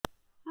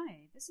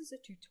This is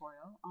a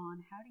tutorial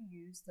on how to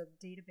use the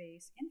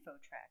database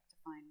InfoTrac to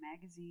find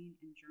magazine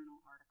and journal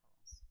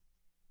articles.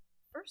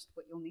 First,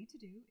 what you'll need to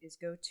do is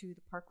go to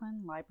the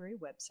Parkland Library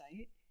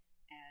website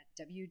at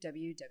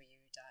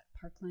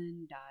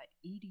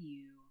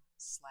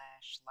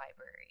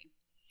www.parkland.edu/library.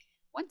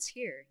 Once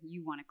here,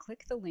 you want to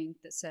click the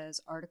link that says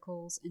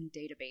Articles and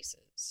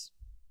Databases.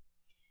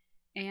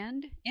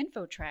 And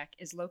InfoTrac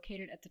is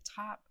located at the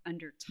top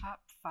under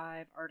Top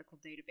 5 Article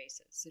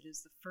Databases. It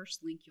is the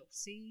first link you'll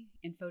see,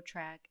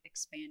 InfoTrac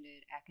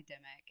Expanded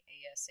Academic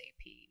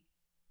ASAP.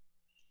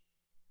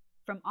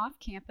 From off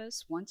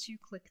campus, once you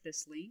click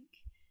this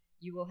link,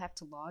 you will have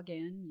to log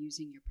in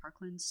using your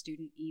Parkland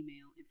student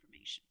email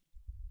information.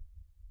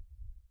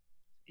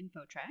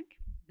 InfoTrac,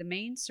 the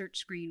main search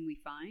screen we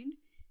find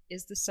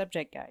is the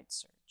subject guide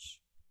search.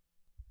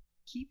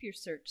 Keep your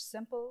search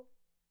simple.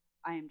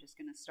 I am just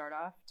going to start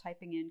off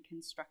typing in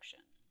construction.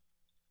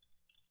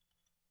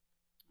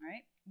 All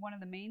right, one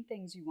of the main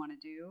things you want to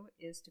do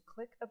is to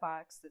click the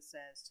box that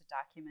says to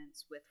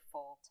documents with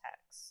full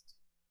text.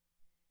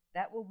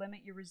 That will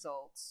limit your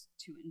results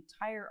to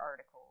entire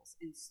articles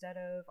instead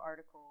of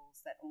articles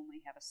that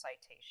only have a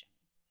citation.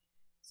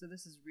 So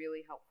this is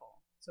really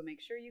helpful. So make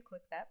sure you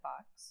click that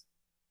box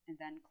and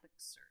then click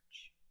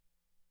search.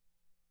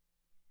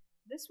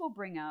 This will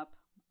bring up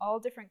all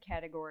different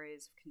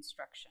categories of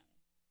construction.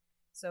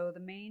 So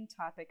the main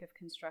topic of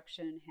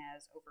construction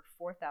has over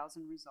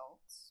 4,000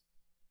 results.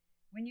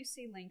 When you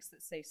see links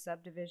that say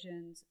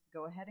subdivisions,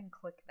 go ahead and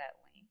click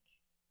that link.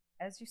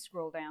 As you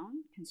scroll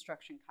down,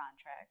 construction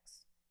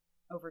contracts,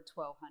 over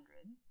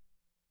 1,200.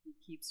 You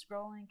keep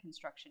scrolling,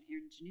 construction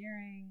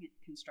engineering,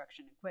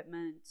 construction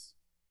equipment,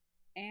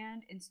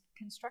 and in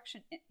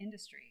construction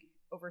industry,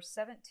 over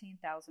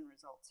 17,000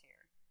 results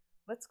here.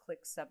 Let's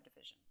click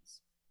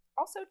subdivisions.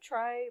 Also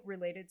try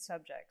related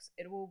subjects.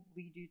 It will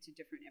lead you to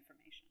different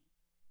information.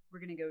 We're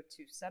going to go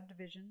to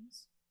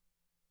subdivisions,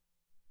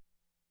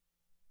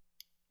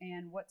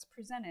 and what's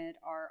presented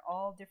are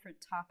all different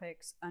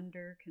topics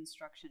under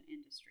construction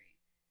industry.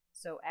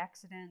 So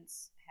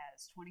accidents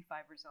has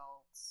 25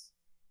 results,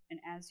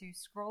 and as you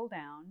scroll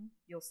down,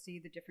 you'll see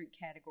the different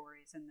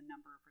categories and the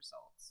number of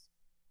results.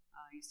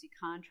 You see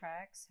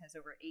contracts has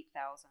over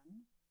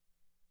 8,000,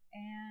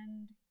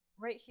 and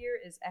right here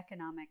is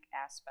economic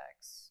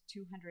aspects,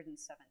 217.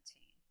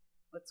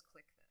 Let's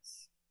click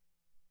this.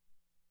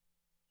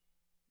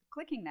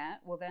 Clicking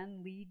that will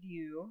then lead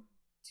you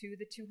to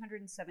the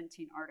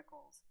 217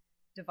 articles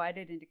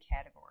divided into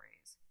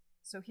categories.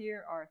 So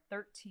here are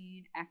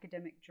 13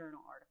 academic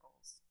journal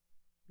articles.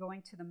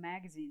 Going to the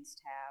magazines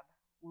tab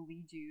will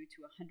lead you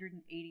to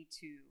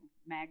 182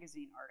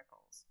 magazine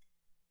articles.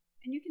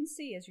 And you can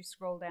see as you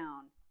scroll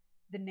down,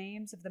 the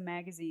names of the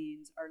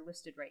magazines are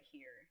listed right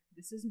here.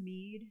 This is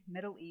Mead,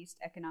 Middle East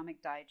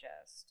Economic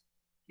Digest.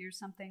 Here's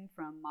something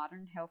from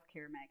Modern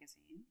Healthcare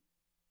magazine.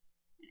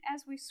 And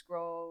as we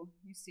scroll,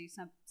 you see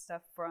some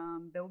stuff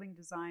from building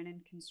design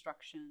and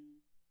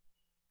construction.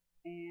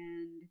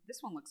 And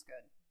this one looks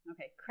good.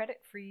 Okay,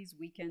 credit freeze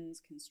weakens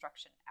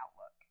construction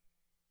outlook.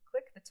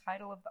 Click the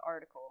title of the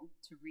article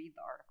to read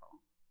the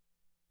article.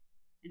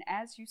 And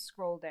as you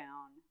scroll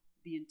down,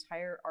 the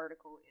entire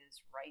article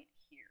is right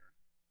here.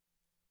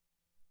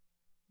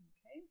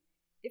 Okay,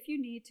 if you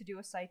need to do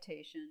a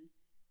citation,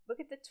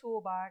 look at the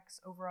toolbox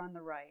over on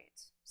the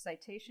right.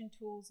 Citation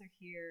tools are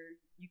here.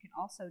 You can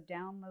also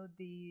download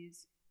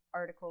these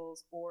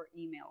articles or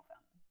email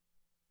them.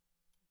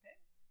 Okay.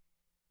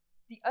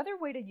 The other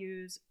way to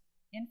use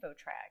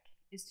InfoTrac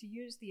is to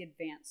use the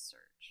advanced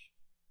search.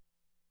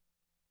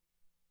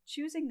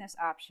 Choosing this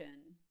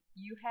option,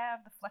 you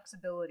have the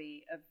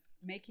flexibility of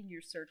making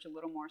your search a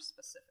little more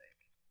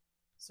specific.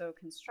 So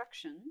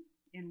construction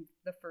in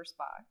the first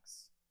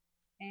box,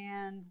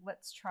 and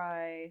let's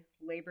try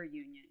labor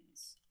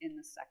unions in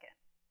the second.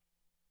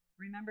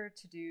 Remember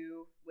to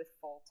do with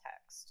full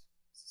text.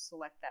 So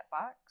select that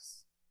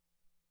box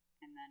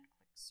and then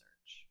click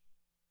search.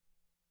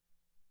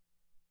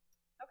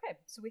 Okay,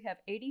 so we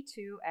have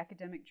 82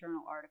 academic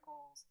journal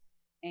articles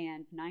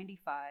and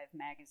 95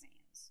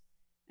 magazines.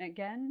 And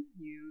again,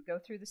 you go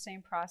through the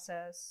same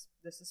process.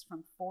 This is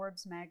from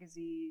Forbes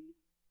magazine.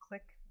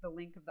 Click the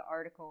link of the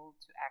article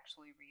to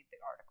actually read the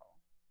article.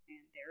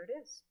 And there it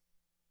is.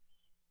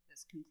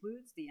 This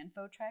concludes the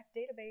InfoTrac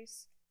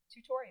database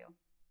tutorial.